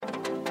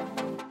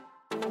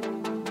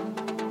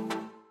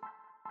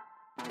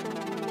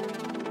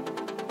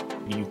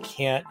You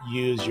can't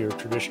use your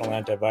traditional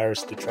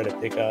antivirus to try to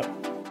pick up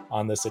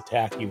on this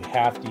attack. You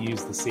have to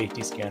use the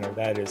safety scanner.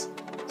 That is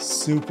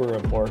super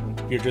important.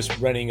 If you're just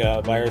running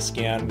a virus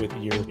scan with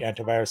your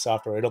antivirus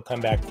software, it'll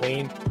come back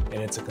clean, and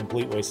it's a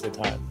complete waste of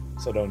time.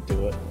 So don't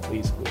do it.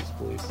 Please, please,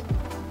 please.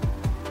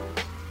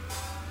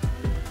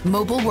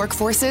 Mobile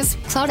workforces,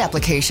 cloud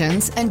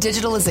applications, and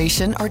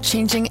digitalization are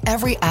changing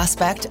every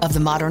aspect of the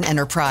modern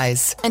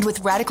enterprise. And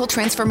with radical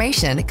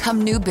transformation come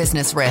new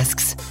business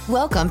risks.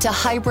 Welcome to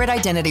Hybrid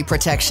Identity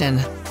Protection,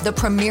 the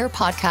premier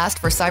podcast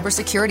for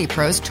cybersecurity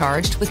pros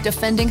charged with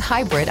defending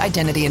hybrid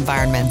identity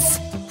environments.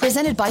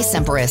 Presented by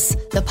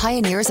Semperis, the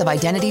pioneers of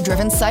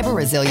identity-driven cyber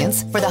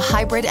resilience for the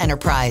hybrid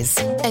enterprise.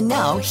 And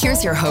now,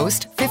 here's your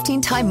host,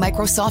 15-time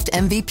Microsoft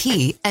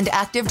MVP and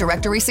Active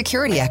Directory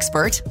security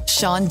expert,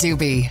 Sean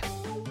Dubey.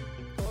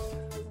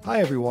 Hi,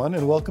 everyone,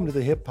 and welcome to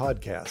the HIP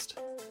Podcast.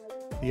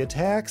 The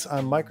attacks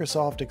on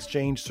Microsoft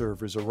Exchange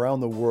servers around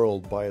the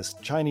world by a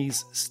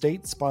Chinese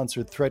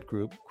state-sponsored threat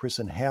group,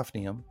 christened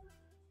Hafnium,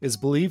 is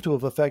believed to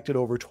have affected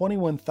over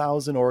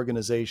 21,000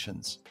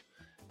 organizations.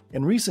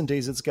 In recent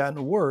days, it's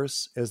gotten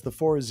worse as the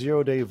 4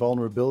 zero-day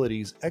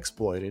vulnerabilities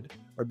exploited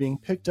are being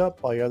picked up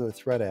by other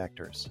threat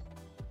actors.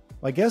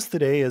 My guest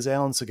today is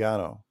Alan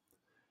Sagano.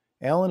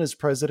 Alan is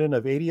president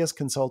of ADS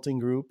Consulting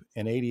Group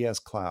and ADS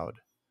Cloud.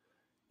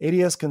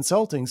 ADS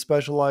Consulting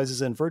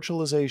specializes in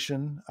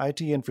virtualization,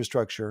 IT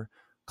infrastructure,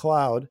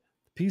 cloud,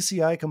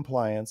 PCI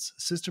compliance,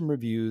 system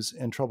reviews,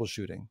 and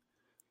troubleshooting.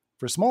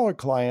 For smaller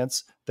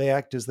clients, they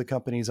act as the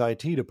company's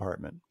IT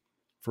department.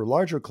 For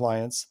larger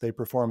clients, they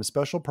perform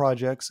special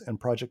projects and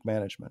project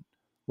management.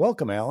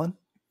 Welcome, Alan.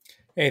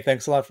 Hey,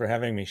 thanks a lot for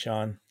having me,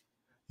 Sean.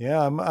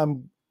 Yeah,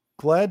 I'm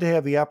glad to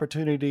have the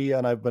opportunity,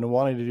 and I've been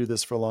wanting to do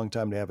this for a long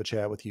time, to have a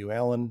chat with you.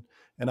 Alan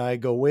and I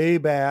go way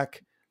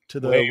back to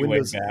the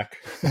Windows,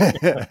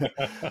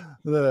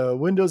 the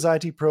Windows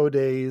IT Pro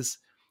days.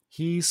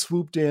 He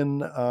swooped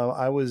in.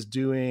 I was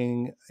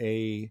doing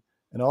an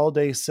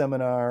all-day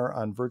seminar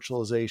on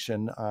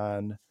virtualization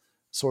on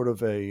sort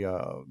of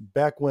a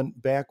back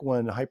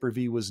when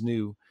Hyper-V was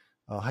new,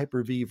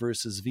 Hyper-V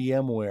versus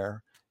VMware,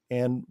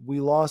 and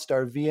we lost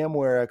our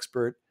VMware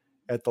expert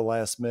at the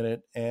last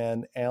minute.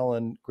 And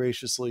Alan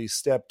graciously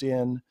stepped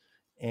in,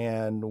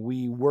 and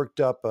we worked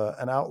up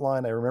an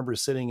outline. I remember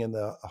sitting in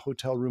the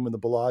hotel room in the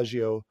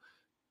Bellagio,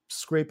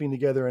 scraping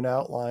together an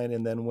outline,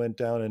 and then went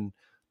down and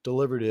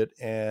delivered it.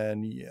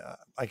 And yeah,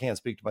 I can't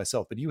speak to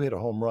myself, but you hit a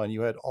home run.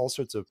 You had all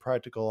sorts of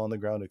practical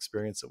on-the-ground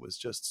experience that was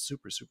just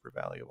super, super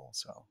valuable.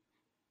 So,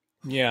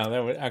 yeah,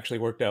 that actually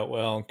worked out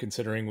well,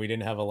 considering we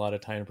didn't have a lot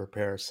of time to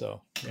prepare.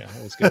 So, yeah,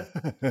 it was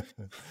good.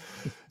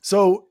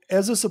 So,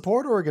 as a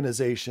support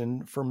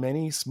organization for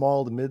many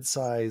small to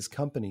mid-sized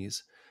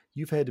companies,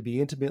 you've had to be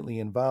intimately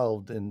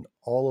involved in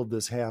all of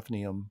this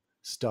Hafnium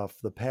stuff,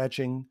 the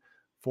patching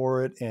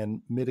for it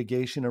and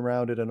mitigation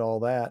around it and all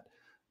that.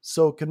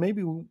 So can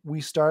maybe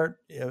we start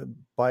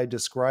by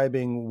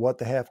describing what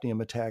the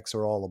Hafnium attacks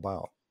are all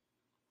about?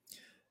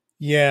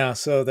 Yeah,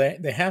 so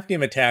the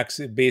Hafnium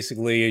attacks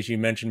basically, as you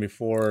mentioned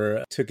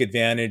before, took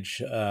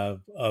advantage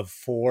of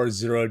 4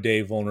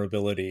 zero-day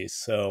vulnerabilities.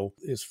 So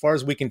as far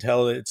as we can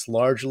tell, it's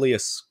largely a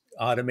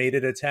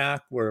automated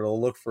attack where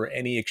it'll look for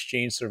any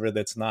Exchange server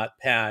that's not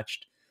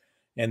patched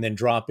and then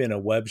drop in a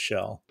web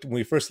shell. When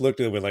we first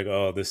looked at it, we're like,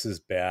 oh, this is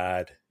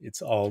bad.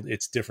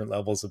 It's different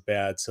levels of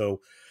bad.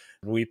 So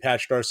we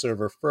patched our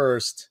server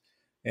first.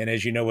 And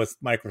as you know, with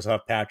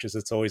Microsoft patches,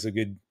 it's always a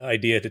good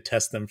idea to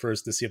test them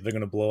first to see if they're going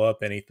to blow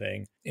up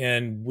anything.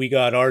 And we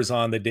got ours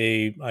on the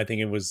day, I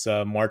think it was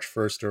March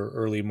 1st or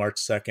early March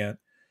 2nd.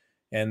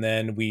 And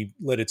then we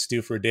let it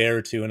stew for a day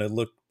or two, and it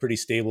looked pretty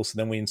stable. So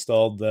then we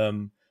installed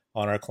them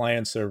on our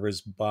client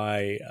servers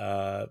by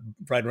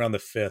right around the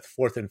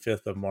 4th and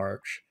 5th of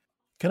March.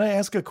 Can I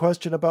ask a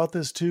question about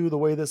this too, the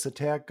way this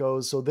attack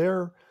goes? So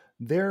they're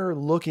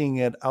looking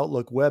at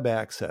Outlook Web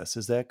Access.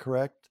 Is that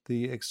correct?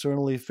 The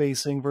externally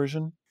facing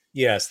version?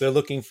 Yes, they're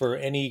looking for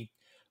any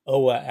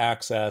OWA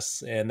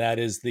access, and that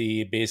is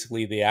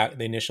basically the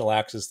initial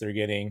access they're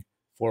getting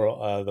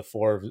for the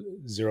 4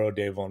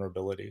 zero-day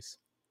vulnerabilities.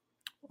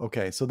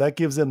 Okay, so that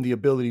gives them the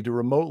ability to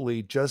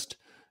remotely just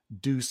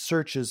do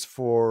searches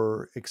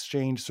for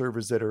Exchange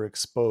servers that are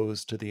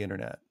exposed to the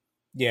internet.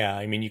 Yeah,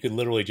 I mean, you could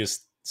literally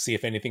just see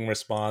if anything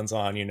responds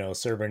on,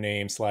 server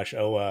name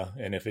 /OWA.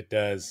 And if it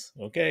does,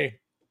 okay,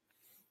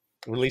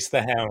 release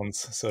the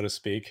hounds, so to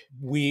speak.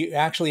 We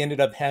actually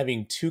ended up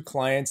having 2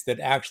 clients that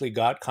actually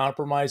got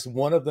compromised.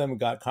 One of them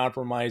got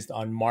compromised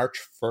on March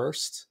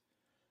 1st.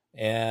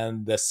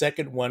 And the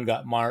second one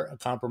got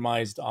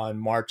compromised on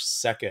March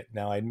 2nd.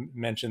 Now, I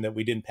mentioned that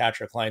we didn't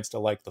patch our clients till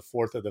like the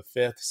 4th or the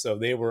 5th. So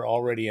they were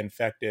already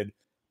infected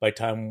by the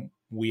time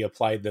we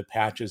applied the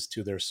patches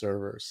to their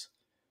servers.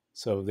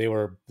 So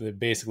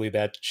basically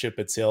that ship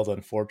had sailed,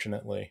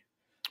 unfortunately.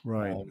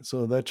 Right.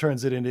 So that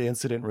turns it into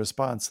incident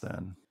response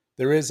then.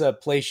 There is a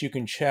place you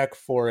can check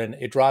for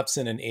it drops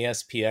in an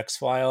ASPX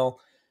file.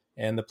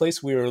 And the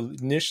place we were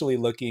initially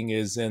looking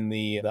is in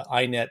the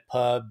inet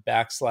pub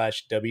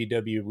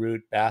 /wwroot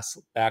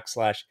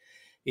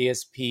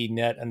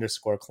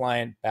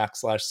ASP.NET_client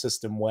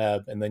 /system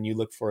web, and then you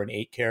look for an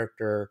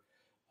 8-character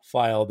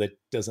file that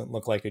doesn't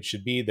look like it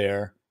should be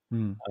there.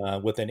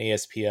 With an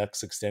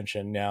ASPX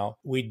extension. Now,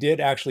 we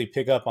did actually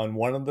pick up on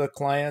one of the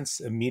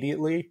clients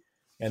immediately,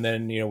 and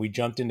then we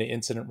jumped into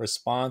incident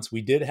response.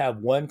 We did have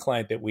one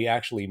client that we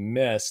actually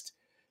missed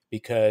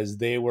because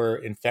they were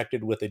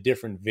infected with a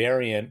different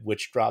variant,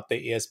 which dropped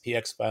the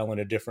ASPX file in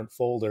a different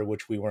folder,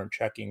 which we weren't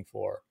checking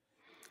for.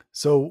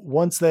 So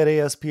once that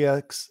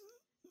ASPX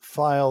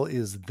file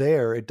is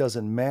there, it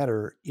doesn't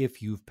matter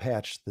if you've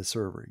patched the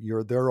server.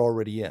 They're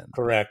already in.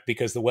 Correct,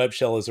 because the web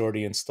shell is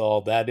already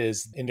installed. That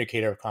is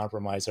indicator of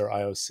compromise, or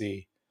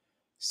IOC.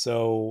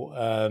 So,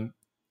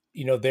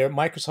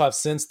 Microsoft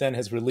since then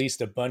has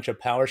released a bunch of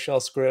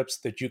PowerShell scripts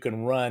that you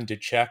can run to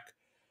check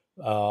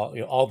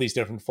all these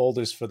different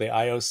folders for the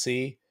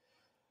IOC.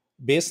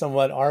 Based on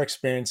what our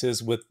experience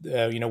is with,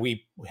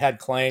 we had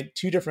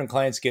two different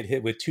clients get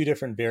hit with two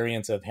different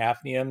variants of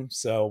Hafnium.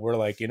 So we're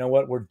like, you know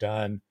what, we're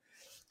done.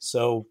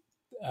 So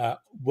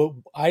what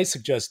I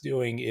suggest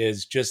doing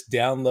is just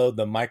download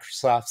the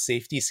Microsoft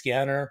Safety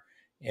Scanner.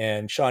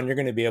 And Sean, you're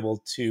going to be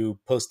able to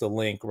post a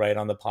link right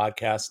on the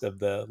podcast of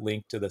the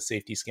link to the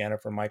Safety Scanner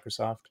from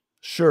Microsoft.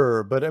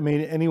 Sure. But I mean,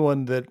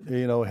 anyone that,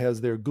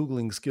 has their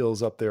Googling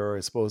skills up there,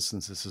 I suppose,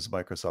 since this is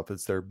Microsoft,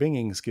 it's their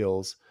Binging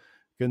skills,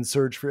 can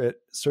search for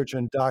it, search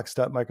in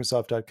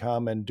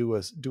docs.microsoft.com and do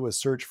a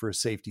search for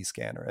Safety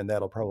Scanner, and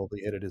that'll probably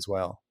hit it as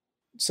well.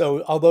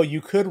 So although you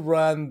could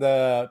run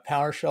the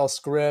PowerShell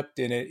script,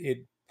 and it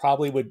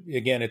probably would,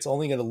 again, it's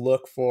only going to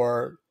look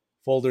for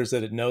folders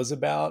that it knows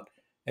about.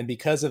 And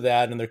because of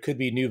that, and there could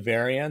be new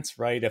variants,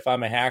 right? If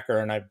I'm a hacker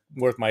and I'm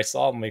worth my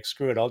salt, I'm like,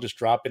 screw it, I'll just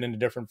drop it in a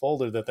different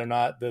folder that they're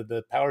not,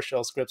 the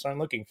PowerShell scripts aren't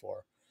looking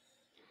for.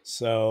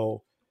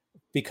 So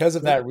because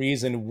of that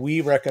reason, we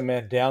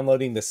recommend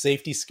downloading the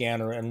Safety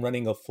Scanner and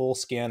running a full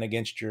scan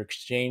against your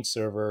Exchange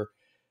server.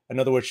 In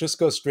other words, just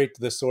go straight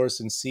to the source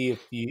and see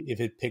if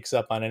it picks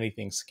up on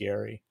anything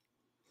scary.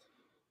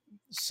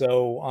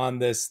 So on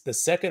the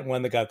second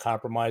one that got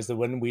compromised, the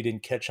one we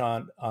didn't catch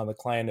on the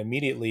client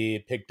immediately,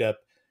 it picked up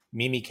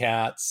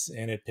Mimikatz,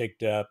 and it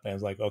picked up, and I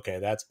was like, okay,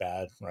 that's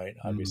bad, right?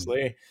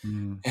 Obviously.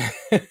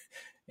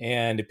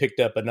 And it picked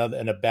up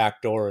a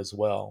backdoor as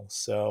well.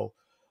 So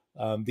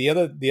the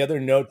other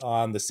note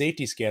on the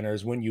Safety Scanner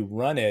is when you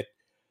run it,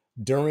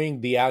 during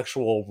the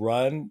actual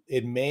run,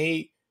 it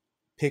may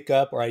pick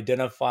up or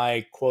identify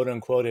quote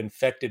unquote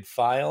infected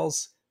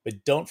files,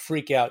 but don't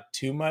freak out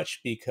too much,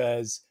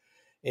 because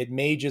it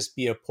may just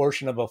be a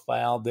portion of a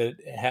file that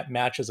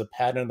matches a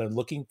pattern they're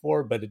looking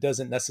for, but it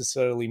doesn't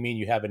necessarily mean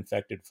you have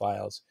infected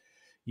files.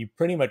 You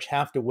pretty much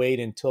have to wait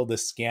until the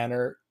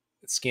scan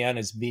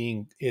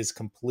is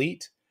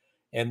complete,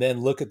 and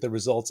then look at the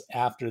results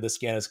after the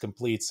scan is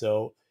complete.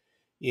 So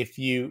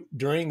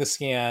during the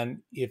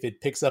scan, if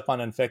it picks up on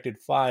infected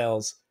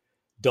files,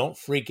 don't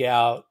freak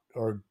out,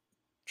 or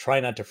try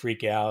not to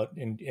freak out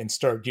and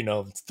start,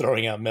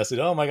 throwing out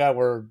messages. Oh my God,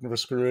 we're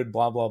screwed,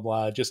 blah, blah,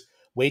 blah. Just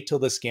wait till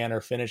the scanner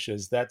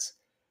finishes. That's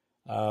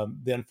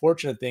the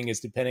unfortunate thing is,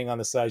 depending on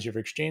the size of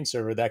your Exchange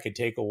server, that could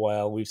take a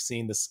while. We've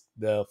seen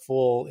the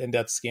full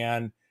in-depth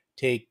scan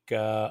take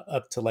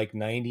up to like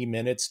 90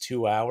 minutes,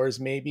 2 hours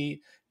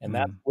maybe. And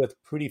that's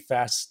with pretty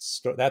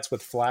fast, that's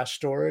with flash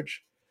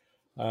storage.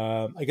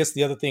 I guess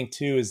the other thing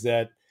too is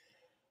that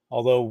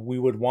although we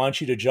would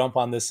want you to jump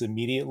on this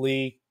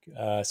immediately,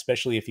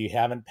 especially if you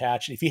haven't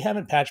patched. If you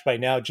haven't patched by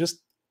now,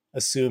 just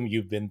assume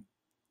you've been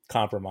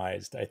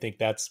compromised. I think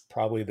that's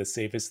probably the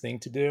safest thing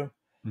to do.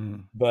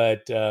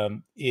 But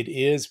it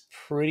is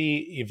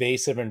pretty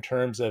evasive in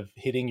terms of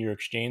hitting your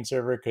Exchange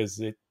server, because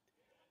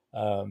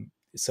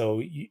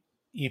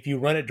if you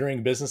run it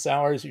during business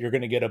hours, you're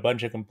going to get a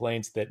bunch of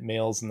complaints that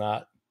mail's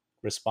not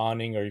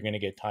responding, or you're going to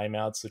get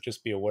timeouts. So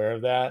just be aware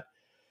of that.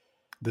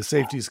 The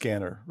Safety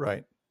Scanner,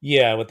 right?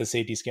 Yeah, with the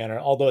Safety Scanner.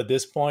 Although at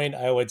this point,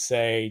 I would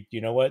say,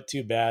 you know what?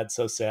 Too bad,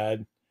 so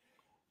sad.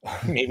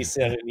 Maybe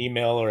send an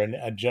email or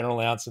a general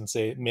announcement and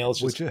say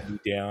mail's just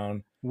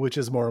down. Which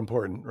is more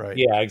important, right?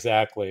 Yeah,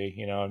 exactly.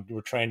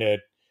 We're trying to,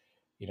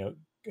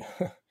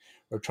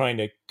 we're trying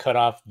to cut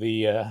off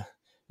the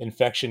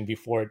infection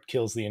before it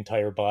kills the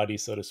entire body,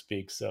 so to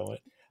speak. So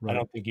I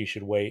don't think you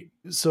should wait.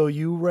 So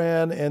you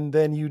ran, and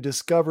then you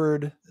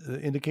discovered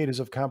indicators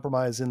of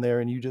compromise in there,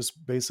 and you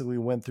just basically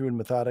went through and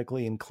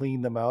methodically and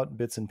cleaned them out in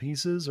bits and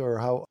pieces, or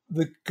how?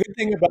 The good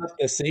thing about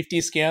the Safety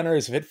Scanner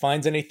is if it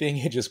finds anything,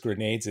 it just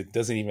grenades. It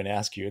doesn't even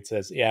ask you. It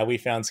says, yeah, we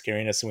found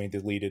scariness and we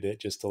deleted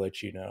it, just to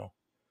let you know.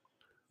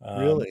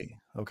 Really?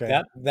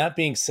 Okay. That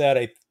being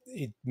said,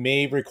 it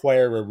may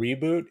require a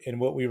reboot. And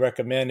what we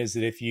recommend is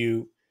that if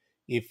you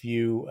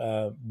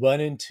run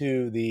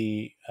into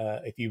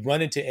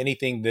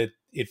anything that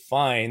it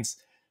finds,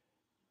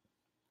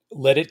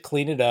 let it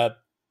clean it up,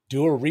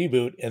 do a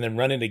reboot, and then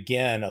run it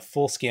again, a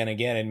full scan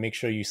again, and make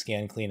sure you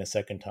scan clean a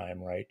second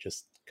time, right?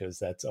 Just because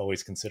that's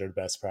always considered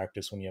best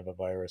practice when you have a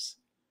virus.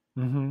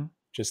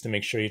 Just to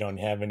make sure you don't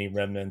have any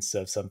remnants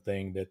of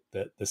something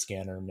that the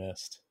scanner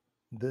missed.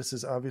 This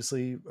is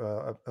obviously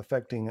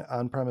affecting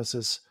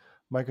on-premises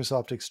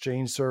Microsoft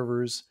Exchange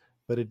servers,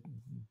 but it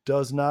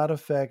does not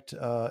affect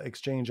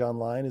Exchange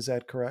Online. Is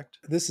that correct?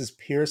 This is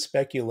pure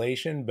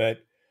speculation,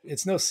 but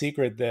it's no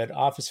secret that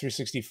Office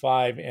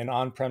 365 and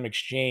on-prem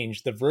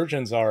Exchange, the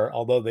versions are,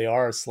 although they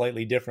are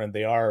slightly different,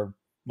 they are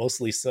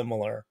mostly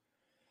similar.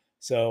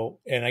 So,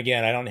 and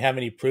again, I don't have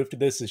any proof to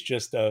this. It's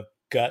just a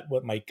gut.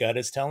 What my gut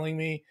is telling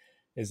me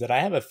is that I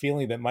have a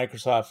feeling that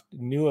Microsoft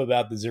knew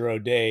about the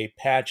 0-day,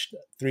 patched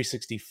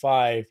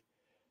 365,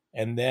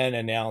 and then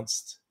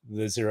announced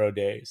the 0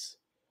 days.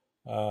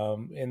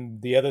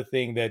 And the other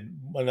thing that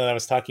when I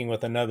was talking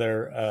with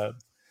another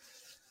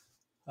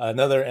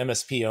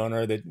MSP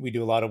owner that we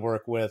do a lot of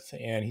work with,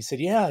 and he said,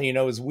 yeah, it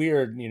was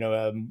weird,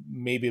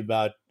 maybe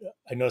about,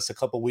 I noticed a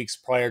couple of weeks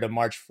prior to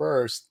March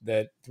 1st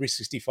that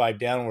 365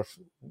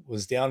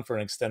 was down for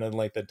an extended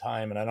length of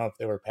time, and I don't know if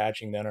they were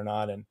patching then or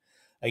not. And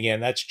again,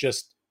 that's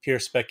just pure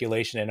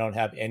speculation. I don't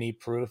have any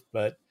proof,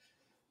 but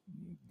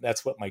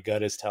that's what my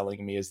gut is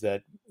telling me, is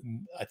that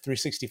a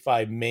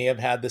 365 may have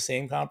had the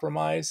same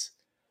compromise.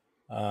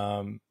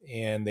 And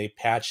they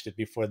patched it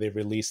before they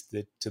released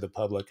it to the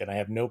public. And I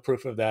have no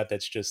proof of that.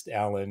 That's just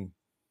Alan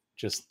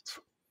just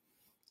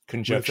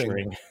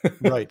conjecturing.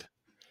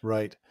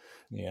 Right.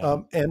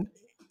 Yeah. And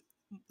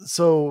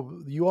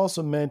so you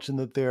also mentioned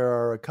that there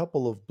are a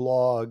couple of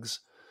blogs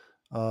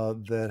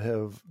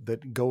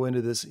that go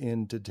into this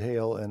in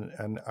detail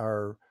and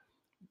are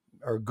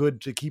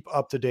good to keep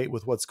up to date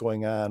with what's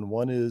going on.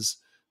 One is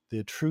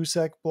the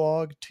TrueSec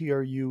blog,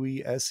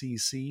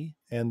 TRUESEC,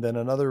 and then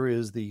another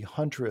is the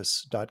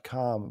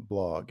huntress.com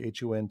blog,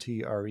 HUNTRESS.com.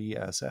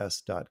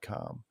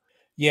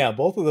 Yeah,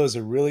 both of those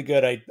are really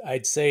good.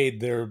 I'd say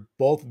they're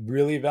both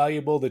really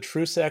valuable. The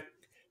TrueSec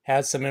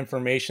has some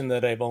information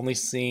that I've only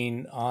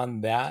seen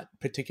on that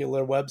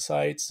particular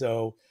website.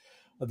 So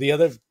the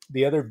other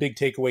big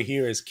takeaway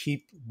here is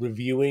keep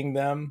reviewing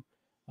them.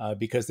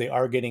 Because they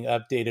are getting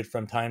updated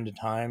from time to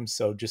time.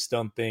 So just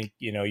don't think,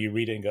 you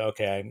read it and go,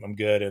 okay, I'm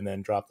good, and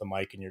then drop the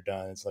mic and you're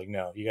done. It's like,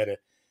 no, you got to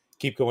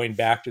keep going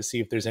back to see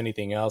if there's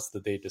anything else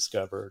that they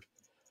discovered.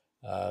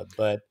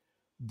 But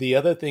the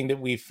other thing that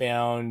we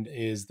found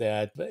is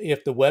that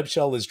if the web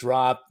shell is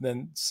dropped,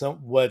 then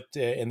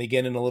and they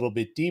get in a little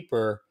bit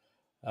deeper,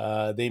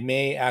 they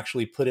may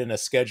actually put in a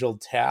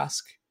scheduled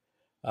task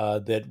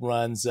that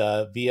runs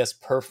VS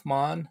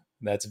Perfmon.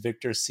 That's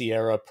Victor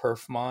Sierra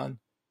Perfmon.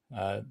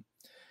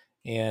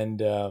 And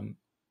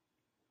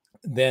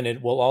then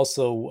it will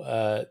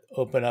also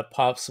open up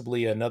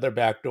possibly another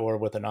backdoor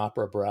with an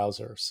Opera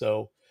browser.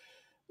 So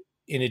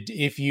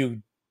if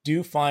you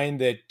do find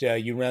that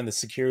you ran the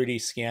security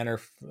scanner,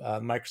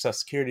 Microsoft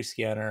security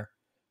scanner,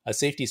 a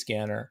safety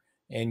scanner,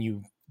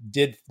 and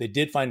they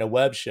did find a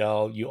web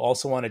shell, you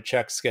also want to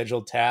check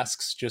scheduled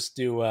tasks. Just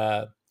do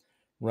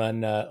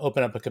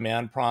open up a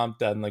command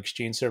prompt on the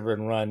Exchange server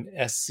and run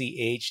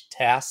sch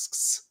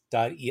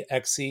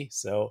tasks.exe.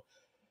 So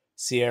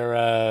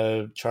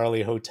Sierra,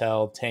 Charlie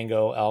Hotel,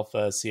 Tango,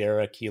 Alpha,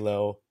 Sierra,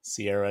 Kilo,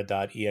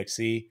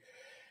 Sierra.exe.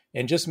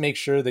 And just make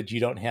sure that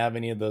you don't have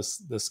any of the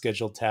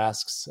scheduled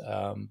tasks.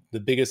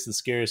 The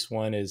scariest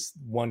one is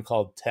one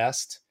called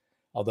test,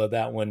 although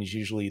that one is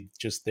usually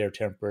just there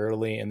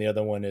temporarily. And the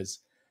other one is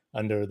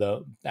under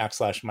the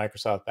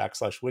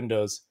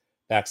 /Microsoft/Windows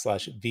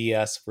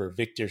 /VS for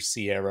Victor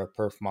Sierra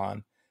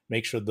Perfmon.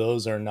 Make sure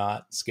those are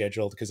not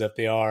scheduled, because if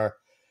they are,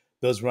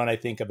 those run, I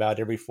think, about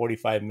every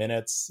 45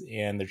 minutes,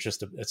 and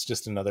it's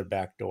just another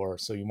backdoor.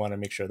 So you want to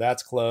make sure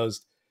that's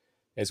closed,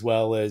 as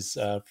well as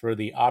for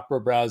the Opera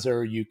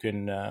browser, you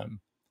can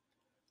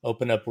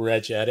open up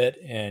regedit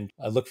and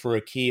look for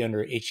a key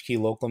under HKey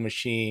local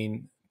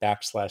machine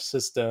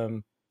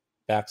 /system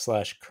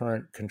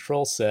 /current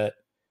control set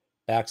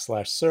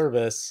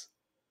 /service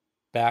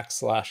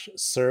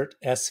 /cert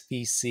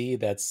SVC.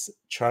 That's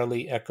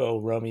Charlie Echo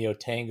Romeo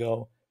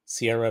Tango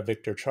Sierra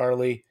Victor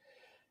Charlie.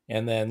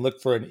 And then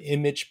look for an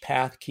image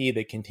path key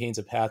that contains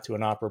a path to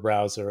an Opera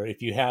browser.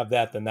 If you have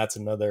that, then that's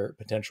another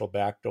potential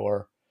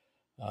backdoor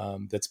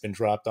that's been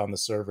dropped on the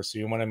server. So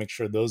you want to make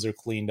sure those are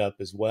cleaned up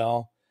as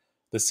well.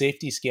 The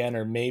safety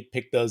scanner may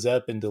pick those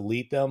up and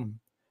delete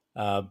them.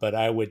 But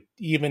I would,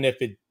 even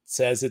if it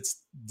says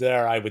it's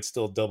there, I would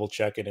still double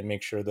check it and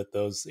make sure that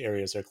those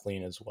areas are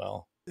clean as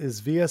well. Is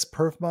VS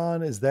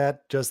Perfmon, is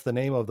that just the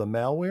name of the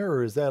malware,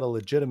 or is that a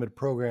legitimate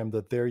program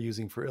that they're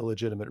using for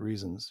illegitimate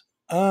reasons?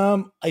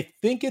 I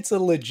think it's a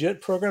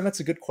legit program. That's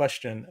a good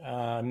question.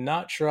 I'm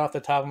not sure off the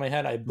top of my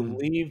head. I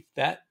believe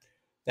that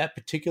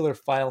particular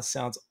file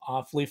sounds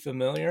awfully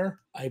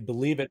familiar. I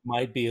believe it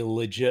might be a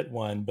legit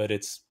one, but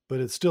it's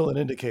still an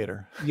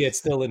indicator. Yeah, it's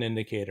still an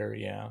indicator.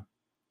 Yeah,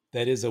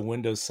 that is a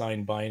Windows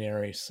signed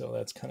binary, so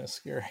that's kind of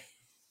scary.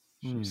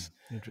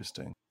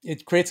 Interesting.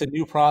 It creates a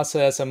new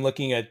process. I'm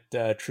looking at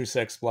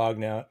TrueSec's blog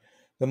now.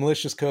 The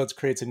malicious codes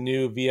creates a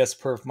new VS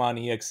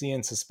Perfmon exe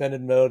in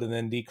suspended mode, and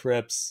then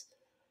decrypts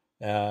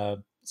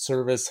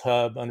service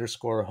hub _host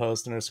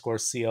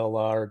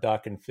 _CLR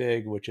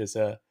 .config, which is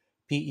a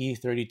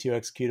PE32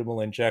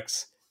 executable,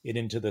 injects it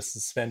into the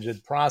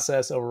suspended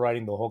process,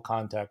 overriding the whole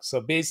context.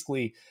 So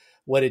basically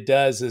what it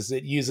does is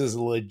it uses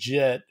a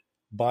legit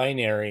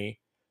binary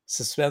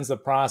suspends the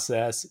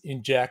process,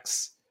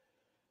 injects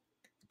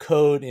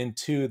code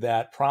into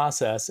that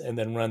process, and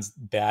then runs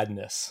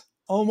badness.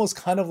 Almost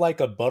kind of like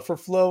a buffer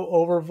flow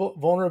over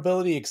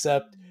vulnerability,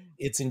 except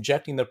it's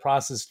injecting the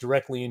process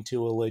directly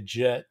into a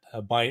legit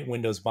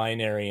Windows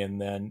binary,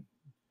 and then,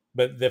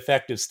 but the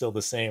effect is still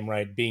the same,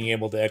 right? Being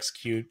able to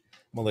execute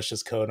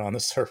malicious code on the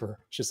server.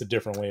 It's just a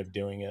different way of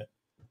doing it.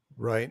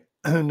 Right.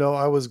 No,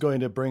 I was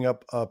going to bring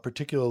up a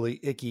particularly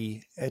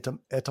icky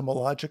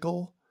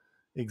etymological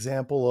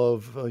example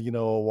of, a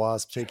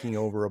wasp taking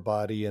over a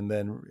body and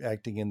then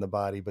acting in the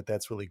body, but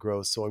that's really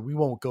gross. So we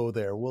won't go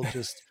there.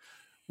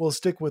 We'll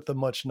stick with the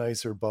much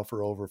nicer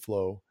buffer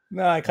overflow.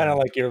 No, I kind of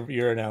like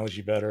your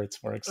analogy better.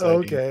 It's more exciting.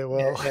 Okay,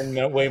 well,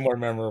 and way more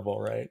memorable,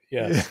 right?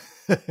 Yeah.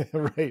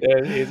 Right.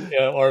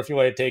 Or if you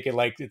want to take it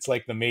like it's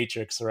like the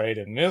Matrix, right?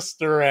 And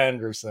Mr.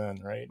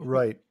 Anderson, right?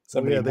 Right.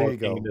 Somebody there you morphing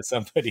go. into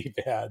somebody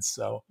bad.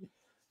 So,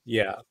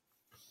 yeah.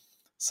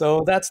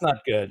 So that's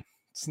not good.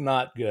 It's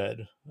not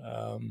good.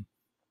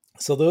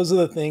 So those are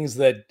the things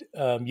that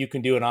you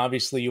can do. And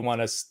obviously you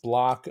want to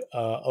block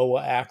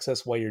OA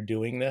access while you're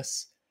doing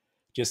this,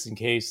 just in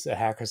case the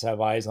hackers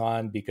have eyes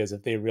on, because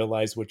if they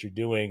realize what you're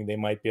doing, they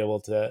might be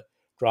able to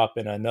drop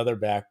in another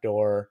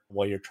backdoor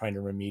while you're trying to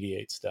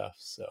remediate stuff.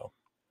 So,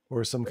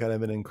 or some kind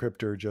of an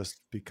encryptor, just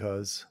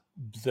because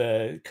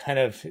the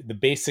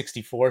base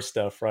 64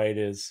 stuff, right,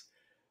 is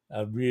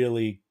a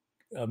really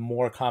a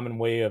more common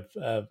way of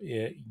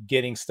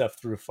getting stuff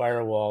through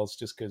firewalls,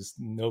 just because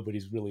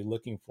nobody's really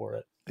looking for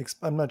it.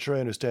 I'm not sure I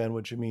understand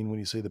what you mean when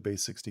you say the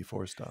base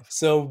 64 stuff.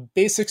 So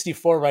base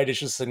 64, right, is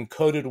just an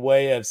encoded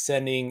way of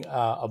sending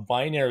a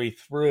binary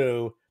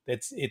through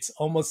it's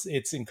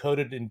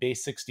encoded in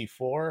base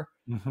 64,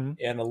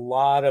 and a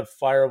lot of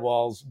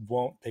firewalls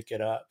won't pick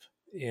it up.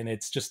 And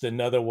it's just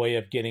another way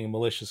of getting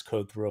malicious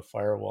code through a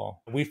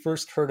firewall. We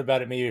first heard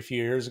about it maybe a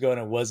few years ago, and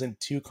it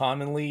wasn't too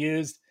commonly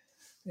used.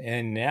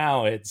 And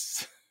now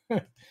it's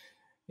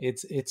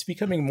it's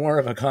becoming more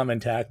of a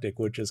common tactic,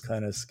 which is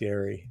kind of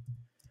scary.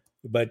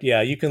 But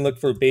yeah, you can look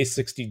for base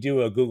 60,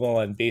 do a Google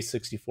on base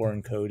 64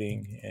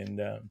 encoding,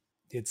 and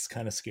it's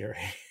kind of scary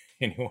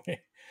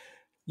anyway.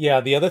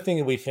 Yeah, the other thing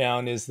that we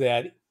found is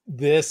that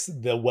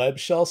the web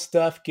shell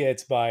stuff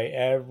gets by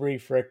every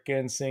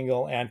frickin'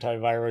 single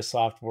antivirus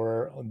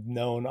software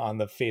known on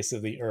the face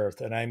of the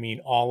earth. And I mean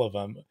all of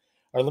them.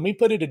 Or let me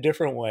put it a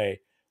different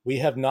way. We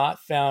have not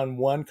found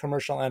one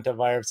commercial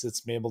antivirus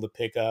that's been able to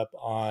pick up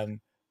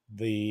on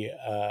the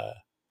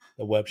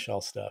web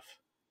shell stuff,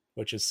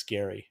 which is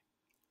scary.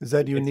 Is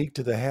that unique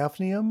to the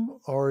Hafnium,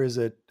 or is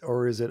it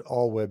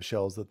all web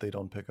shells that they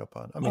don't pick up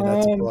on? I mean,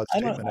 that's a broad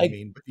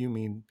statement. But you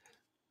mean,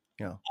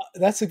 yeah.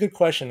 That's a good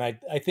question. I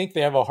think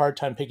they have a hard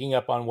time picking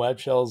up on web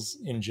shells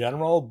in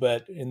general,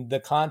 but in the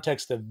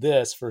context of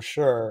this, for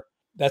sure,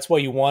 that's why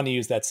you want to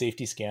use that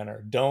safety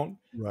scanner. Don't,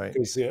 right?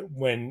 Because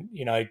when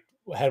I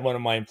had one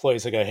of my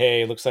employees, I go,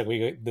 "Hey, it looks like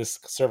this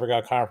server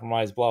got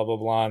compromised, blah blah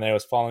blah," and I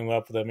was following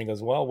up with him. He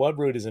goes, "Well,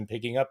 Webroot isn't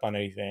picking up on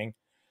anything,"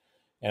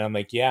 and I'm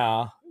like,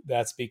 "Yeah,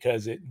 that's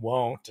because it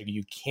won't.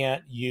 You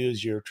can't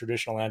use your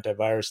traditional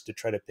antivirus to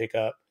try to pick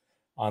up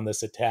on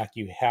this attack.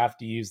 You have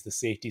to use the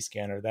safety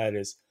scanner. That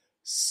is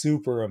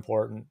super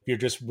important. If you're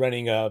just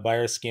running a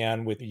virus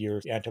scan with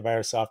your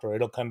antivirus software,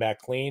 it'll come back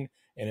clean,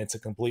 and it's a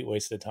complete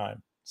waste of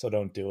time. So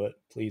don't do it.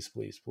 Please,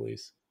 please,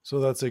 please." So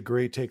that's a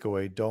great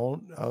takeaway.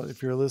 Don't,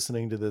 if you're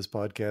listening to this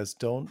podcast,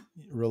 don't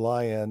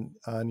rely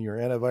on your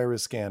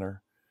antivirus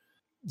scanner.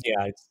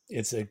 Yeah,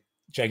 it's a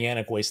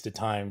gigantic waste of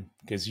time,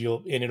 because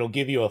it'll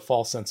give you a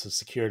false sense of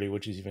security,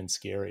 which is even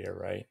scarier,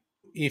 right?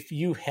 If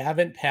you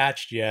haven't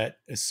patched yet,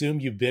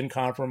 assume you've been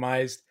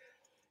compromised.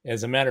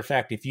 As a matter of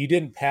fact, if you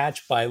didn't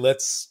patch by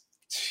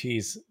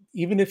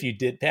even if you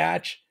did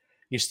patch,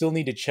 you still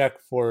need to check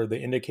for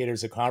the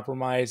indicators of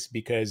compromise,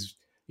 because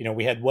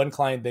we had one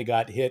client that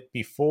got hit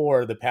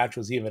before the patch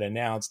was even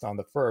announced on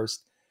the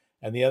 1st,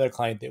 and the other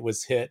client that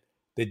was hit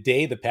the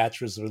day the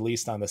patch was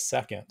released on the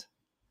 2nd.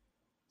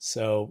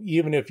 So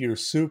even if you're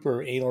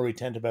super anal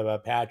retentive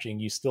about patching,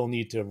 you still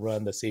need to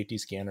run the safety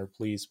scanner.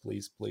 Please,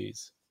 please,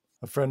 please.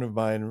 A friend of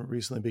mine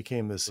recently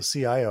became the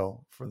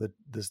CIO for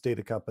this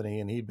data company,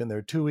 and he'd been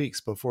there 2 weeks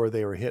before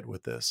they were hit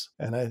with this.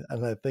 And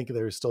I think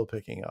they're still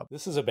picking up.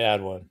 This is a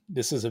bad one.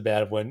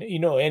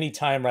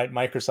 Anytime, right,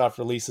 Microsoft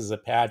releases a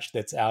patch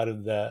that's out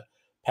of the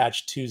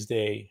Patch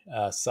Tuesday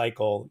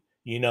cycle,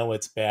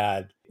 it's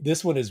bad.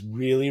 This one is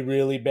really,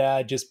 really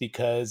bad, just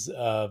because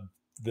of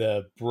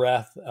the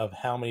breadth of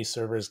how many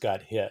servers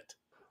got hit.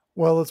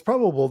 Well, it's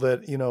probable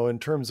that, in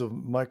terms of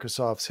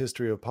Microsoft's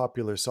history of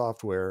popular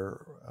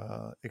software,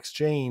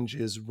 Exchange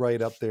is right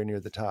up there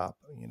near the top.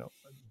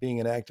 Being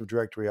an Active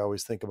Directory, I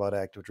always think about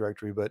Active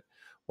Directory. But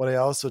what I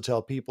also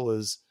tell people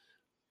is,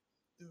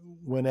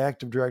 when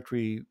Active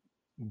Directory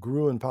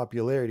grew in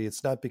popularity,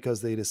 it's not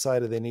because they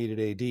decided they needed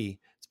AD.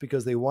 It's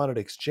because they wanted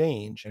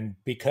Exchange. And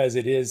because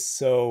it is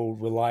so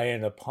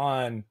reliant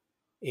upon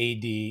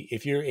AD,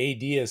 if your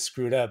AD is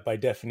screwed up, by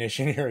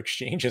definition, your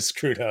Exchange is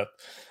screwed up.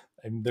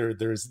 And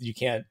you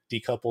can't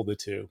decouple the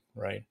two,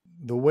 right?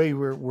 the way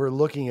we're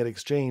looking at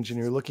Exchange, and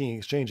you're looking at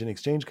Exchange and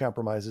Exchange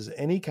compromises,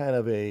 any kind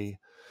of a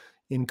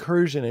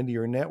incursion into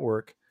your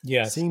network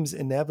Yes. seems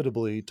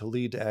inevitably to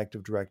lead to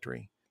Active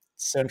Directory.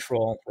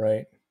 Central,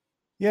 right?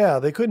 Yeah,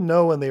 they couldn't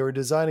know when they were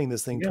designing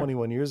this thing Yeah.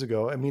 21 years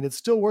ago. I mean, it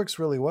still works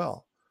really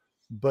well,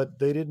 but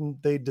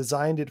they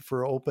designed it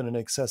for open and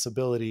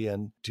accessibility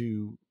and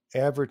to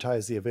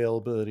advertise the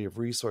availability of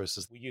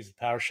resources. We use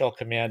the PowerShell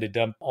command to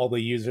dump all the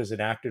users in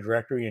Active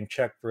Directory and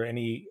check for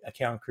any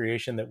account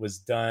creation that was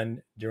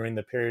done during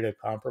the period of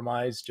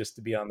compromise, just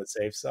to be on the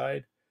safe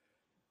side.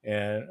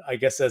 And I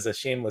guess as a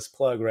shameless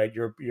plug, right,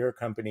 your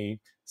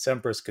company,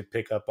 Semprus, could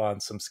pick up on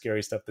some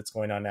scary stuff that's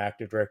going on in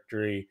Active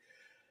Directory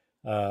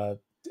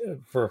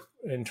for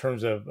in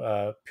terms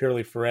of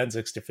purely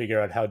forensics to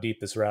figure out how deep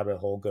this rabbit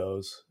hole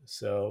goes.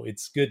 So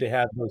it's good to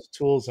have those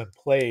tools in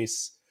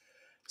place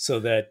so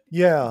that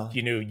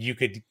you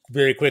could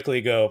very quickly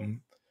go,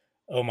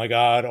 oh my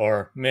God,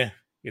 or meh,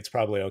 it's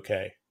probably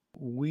okay.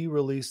 We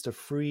released a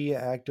free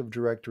Active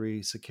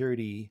Directory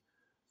security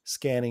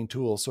scanning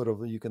tool, sort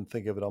of, you can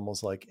think of it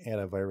almost like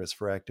antivirus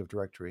for Active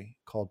Directory,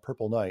 called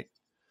Purple Knight.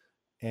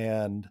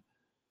 And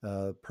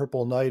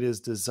Purple Knight is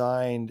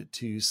designed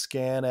to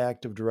scan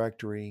Active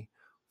Directory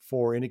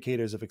for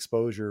indicators of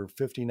exposure,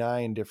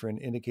 59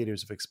 different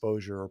indicators of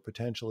exposure or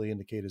potentially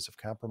indicators of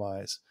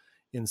compromise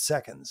in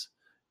seconds.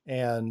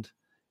 And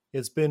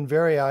it's been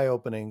very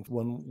eye-opening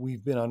when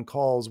we've been on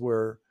calls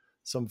where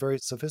some very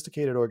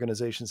sophisticated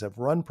organizations have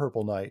run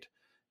Purple Knight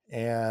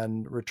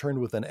and returned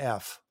with an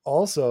F.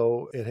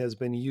 Also, it has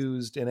been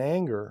used in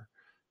anger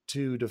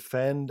to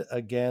defend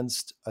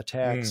against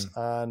attacks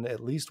on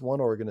at least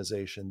one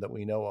organization that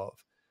we know of,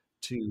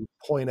 to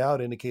point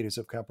out indicators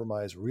of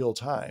compromise real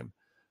time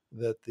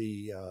that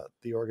the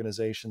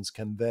organizations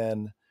can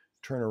then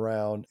turn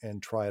around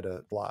and try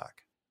to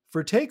block.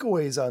 For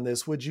takeaways on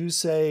this, would you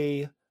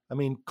say, I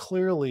mean,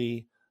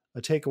 clearly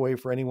a takeaway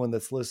for anyone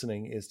that's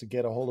listening is to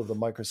get a hold of the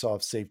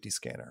Microsoft Safety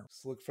Scanner.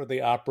 Just look for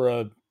the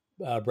Opera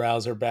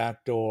browser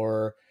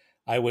backdoor.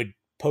 I would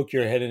poke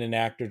your head in an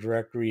Active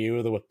Directory,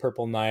 either with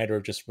Purple Knight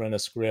or just run a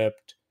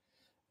script,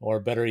 or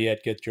better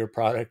yet, get your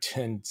product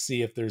and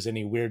see if there's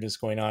any weirdness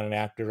going on in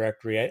Active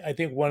Directory. I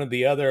think one of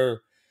the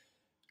other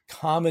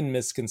common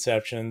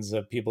misconceptions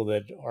of people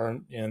that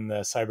aren't in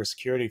the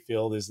cybersecurity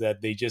field is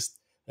that they just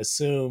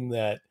assume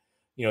that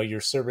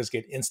your servers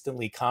get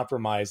instantly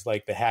compromised,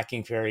 like the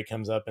hacking fairy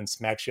comes up and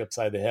smacks you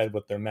upside the head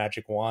with their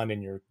magic wand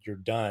and you're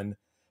done.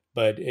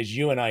 But as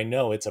you and I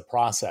know, it's a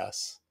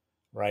process,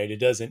 right?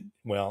 It doesn't,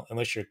 well,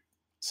 unless your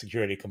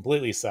security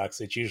completely sucks,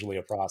 it's usually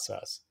a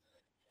process.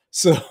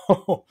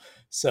 So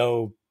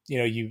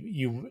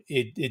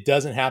it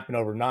doesn't happen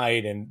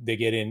overnight, and they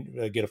get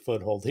a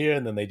foothold here,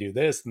 and then they do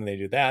this, and then they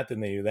do that, then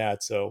they do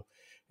that. So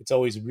it's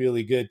always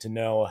really good to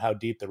know how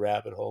deep the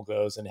rabbit hole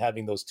goes, and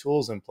having those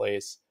tools in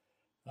place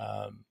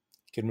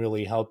can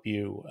really help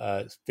you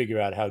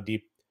figure out how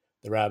deep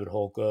the rabbit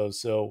hole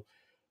goes. So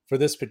for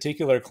this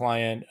particular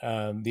client,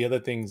 the other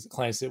things,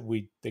 clients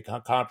that they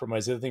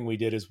compromised, the other thing we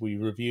did is we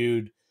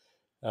reviewed,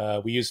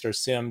 we used our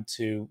SIM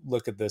to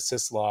look at the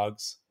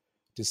syslogs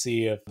to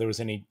see if there was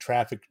any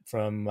traffic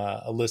from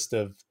a list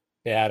of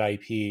bad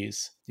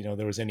IPs.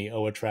 There was any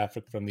OA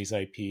traffic from these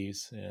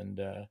IPs.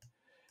 And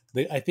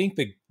I think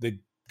the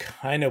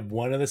kind of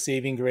one of the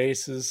saving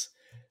graces,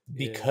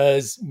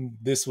 because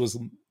this was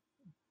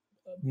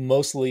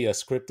mostly a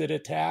scripted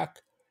attack,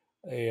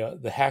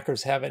 the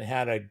hackers haven't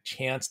had a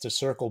chance to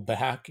circle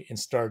back and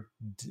start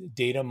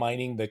data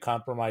mining the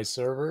compromised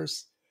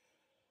servers.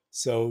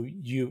 So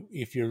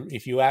if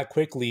you act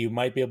quickly, you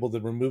might be able to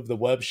remove the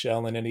web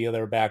shell and any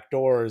other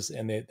backdoors,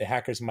 and the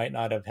hackers might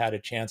not have had a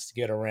chance to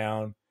get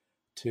around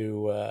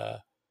to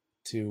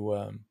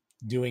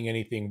doing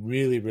anything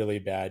really, really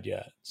bad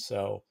yet.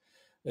 So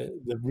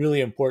the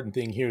really important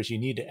thing here is you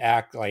need to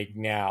act like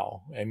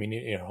now. I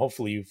mean,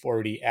 hopefully you've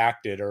already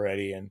acted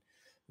already, and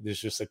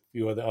there's just a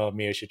few other,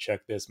 maybe I should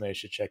check this, maybe I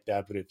should check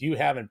that. But if you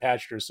haven't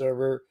patched your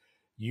server,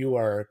 you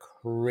are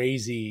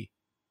crazy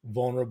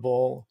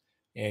vulnerable,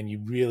 and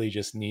you really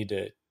just need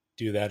to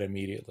do that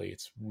immediately.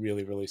 It's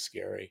really, really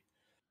scary.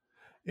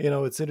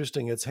 It's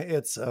interesting.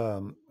 It's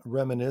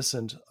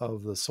reminiscent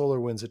of the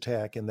SolarWinds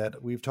attack in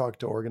that we've talked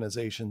to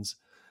organizations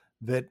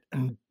that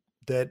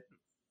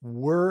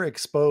were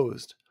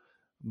exposed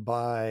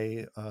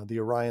by the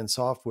Orion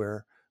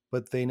software,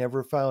 but they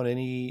never found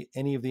any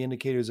of the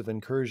indicators of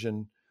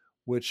incursion,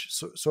 which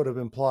sort of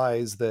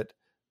implies that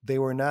they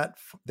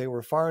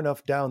were far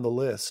enough down the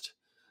list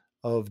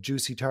of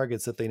juicy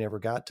targets that they never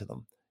got to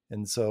them.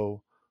 And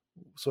so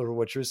sort of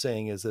what you're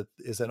saying is that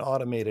is an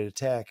automated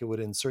attack. It would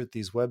insert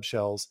these web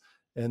shells,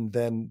 and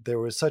then there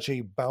was such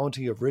a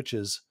bounty of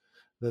riches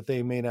that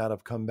they may not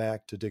have come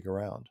back to dig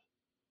around.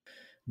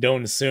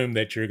 Don't assume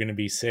that you're going to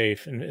be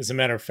safe. And as a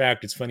matter of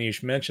fact, it's funny you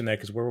should mention that,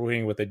 because we're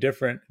working with a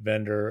different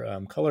vendor,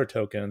 Color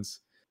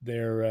Tokens.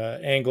 Their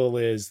angle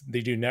is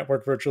they do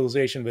network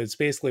virtualization, but it's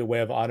basically a way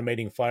of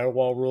automating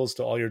firewall rules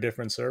to all your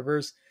different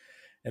servers.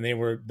 And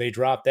they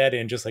dropped that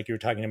in, just like you were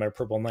talking about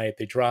Purple Knight.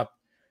 They dropped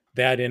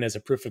that in as a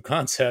proof of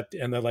concept.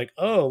 And they're like,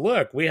 oh,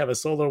 look, we have a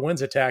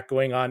SolarWinds attack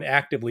going on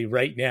actively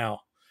right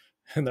now.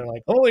 And they're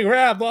like, holy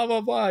crap, blah,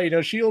 blah,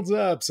 blah, shields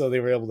up. So they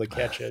were able to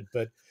catch it.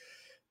 But,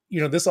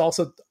 this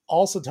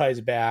also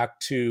ties back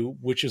to,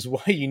 which is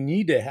why you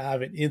need to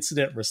have an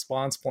incident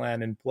response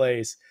plan in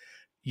place.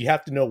 You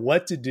have to know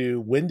what to do,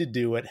 when to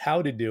do it,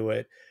 how to do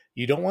it.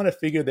 You don't want to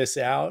figure this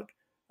out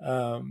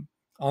on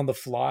the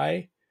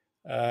fly.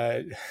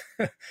 I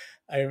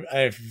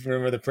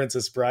remember The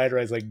Princess Bride, where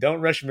I was like, don't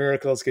rush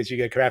miracles because you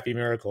get crappy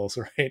miracles,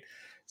 right?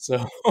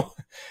 So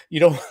you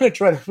don't want to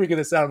try to figure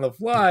this out on the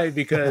fly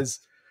because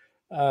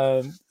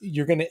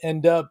you're going to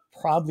end up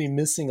probably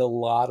missing a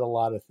lot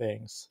of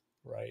things,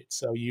 right?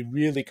 So you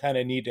really kind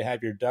of need to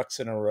have your ducks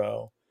in a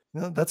row.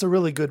 That's a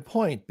really good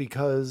point,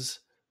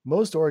 because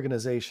most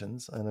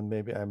organizations, and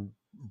maybe I'm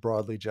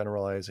broadly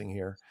generalizing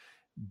here,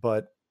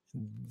 but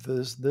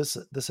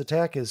this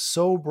attack is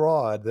so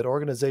broad that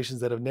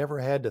organizations that have never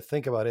had to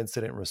think about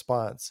incident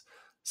response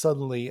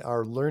suddenly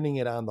are learning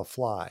it on the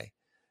fly.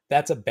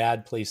 That's a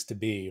bad place to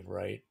be,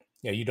 right?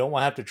 You don't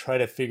want to have to try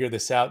to figure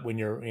this out when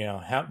you're,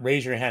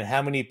 raise your hand.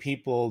 How many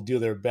people do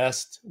their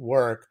best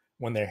work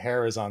when their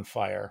hair is on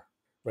fire,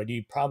 right?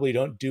 You probably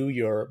don't do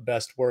your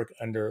best work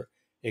under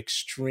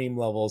extreme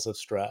levels of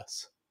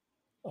stress.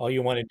 All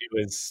you want to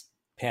do is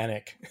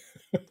panic.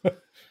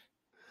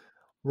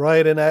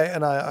 Right. And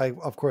I,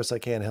 of course, I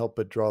can't help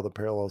but draw the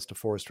parallels to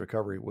forced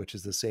recovery, which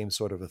is the same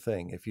sort of a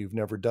thing. If you've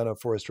never done a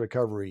forced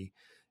recovery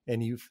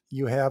and you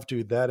have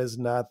to, that is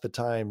not the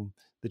time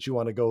that you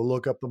want to go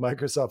look up the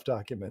Microsoft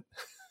document.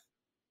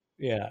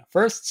 Yeah.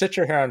 First, set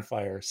your hair on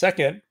fire.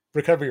 Second,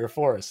 recover your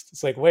forest.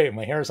 It's like, wait,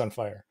 my hair's on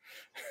fire.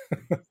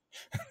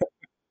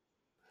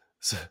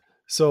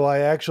 So I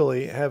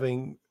actually,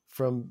 having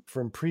from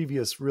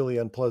previous really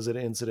unpleasant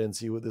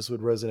incidents, this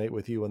would resonate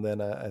with you. And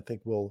then I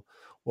think we'll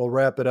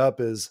wrap it up.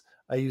 Is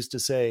I used to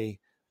say,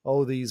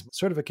 oh, these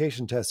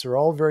certification tests are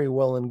all very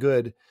well and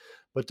good,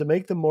 but to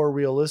make them more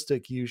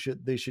realistic,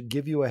 they should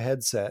give you a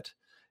headset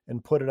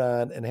and put it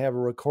on and have a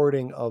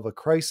recording of a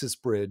crisis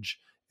bridge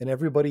and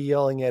everybody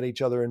yelling at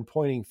each other and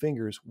pointing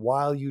fingers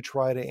while you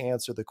try to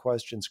answer the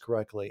questions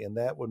correctly. And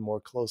that would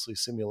more closely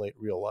simulate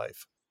real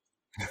life.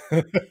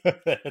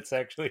 That's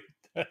actually,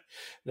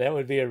 that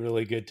would be a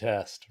really good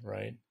test,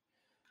 right?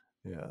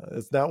 Yeah.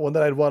 It's not one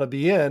that I'd want to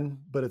be in,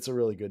 but it's a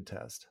really good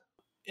test.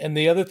 And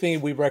the other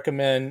thing we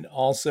recommend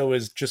also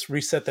is just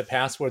reset the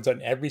passwords on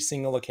every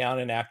single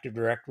account in Active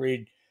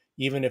Directory.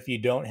 Even if you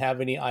don't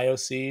have any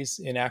IOCs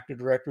in Active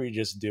Directory,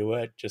 just do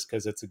it just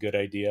because it's a good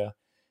idea.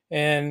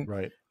 And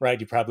right,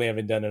 you probably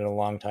haven't done it in a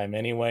long time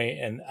anyway.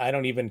 And I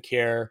don't even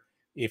care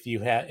if you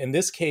have, in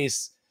this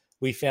case,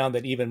 we found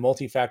that even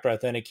multi-factor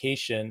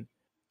authentication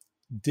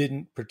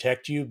didn't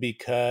protect you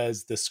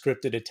because the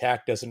scripted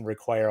attack doesn't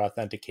require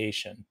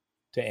authentication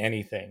to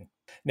anything.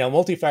 Now,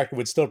 multi-factor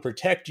would still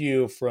protect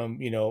you from,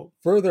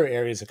 further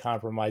areas of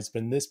compromise.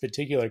 But in this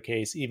particular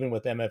case, even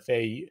with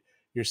MFA,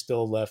 you're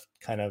still left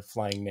kind of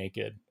flying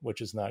naked,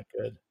 which is not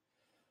good.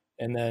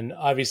 And then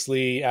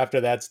obviously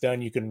after that's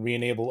done, you can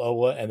re-enable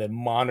OWA and then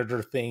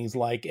monitor things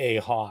like a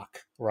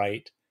hawk,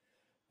 right?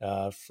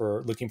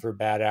 For looking for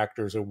bad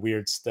actors or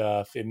weird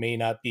stuff. It may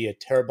not be a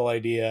terrible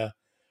idea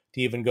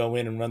to even go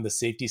in and run the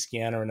safety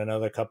scanner in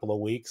another couple of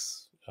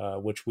weeks,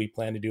 which we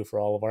plan to do for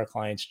all of our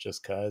clients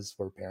just because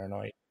we're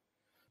paranoid.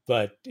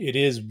 But it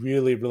is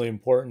really, really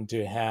important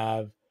to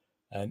have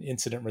an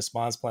incident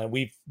response plan.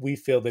 We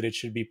feel that it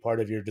should be part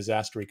of your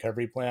disaster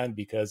recovery plan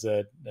because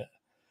a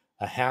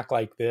hack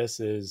like this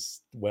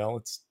is,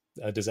 it's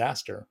a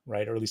disaster,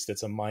 right? Or at least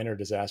it's a minor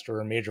disaster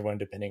or a major one,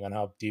 depending on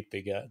how deep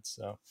they get.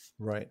 So,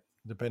 right.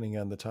 Depending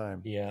on the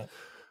time. Yeah.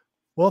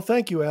 Well,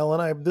 thank you,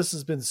 Alan. This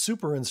has been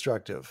super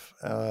instructive,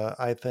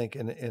 I think,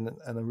 and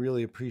I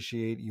really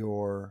appreciate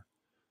your,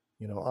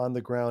 on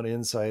the ground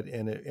insight.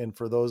 And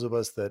for those of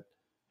us that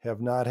have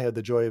not had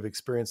the joy of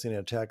experiencing an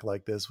attack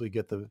like this, we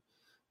get the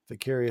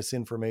vicarious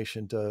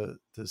information to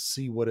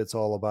see what it's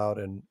all about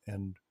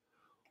and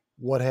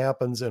what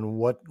happens and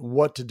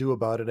what to do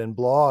about it, and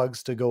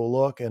blogs to go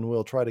look, and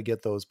we'll try to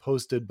get those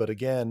posted. But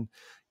again,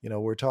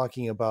 we're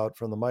talking about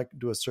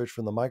do a search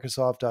from the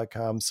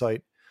Microsoft.com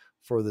site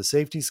for the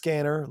safety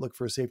scanner, look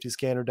for a safety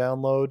scanner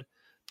download,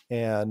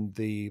 and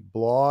the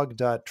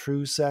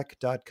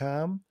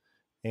blog.truesec.com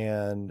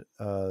and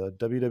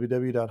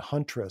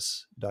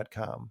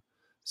www.huntress.com,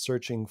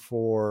 searching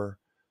for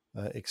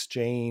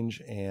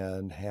Exchange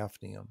and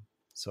Hafnium.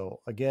 So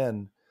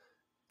again,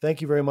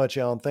 thank you very much,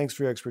 Alan. Thanks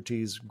for your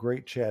expertise.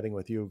 Great chatting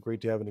with you. Great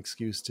to have an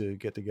excuse to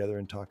get together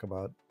and talk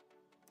about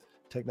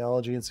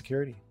technology and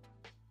security.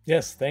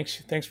 Yes,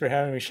 thanks for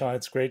having me, Sean.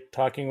 It's great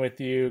talking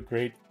with you.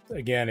 Great.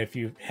 Again, if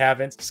you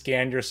haven't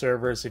scanned your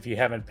servers, if you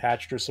haven't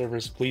patched your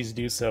servers, please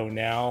do so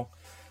now.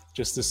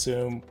 Just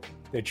assume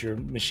that your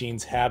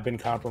machines have been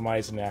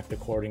compromised and act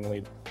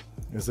accordingly.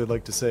 As they'd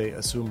like to say,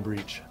 assume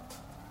breach.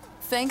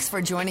 Thanks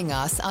for joining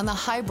us on the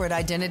Hybrid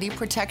Identity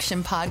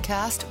Protection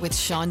Podcast with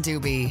Sean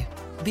Dubey.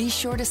 Be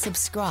sure to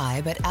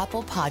subscribe at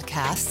Apple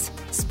Podcasts,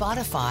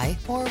 Spotify,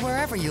 or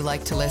wherever you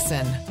like to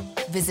listen.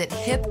 Visit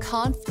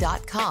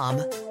hipconf.com.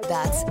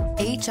 That's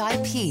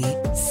HIPCONF.com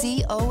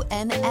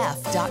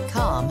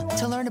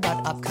to learn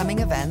about upcoming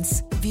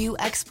events, view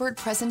expert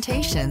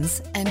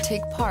presentations, and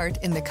take part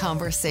in the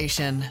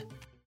conversation.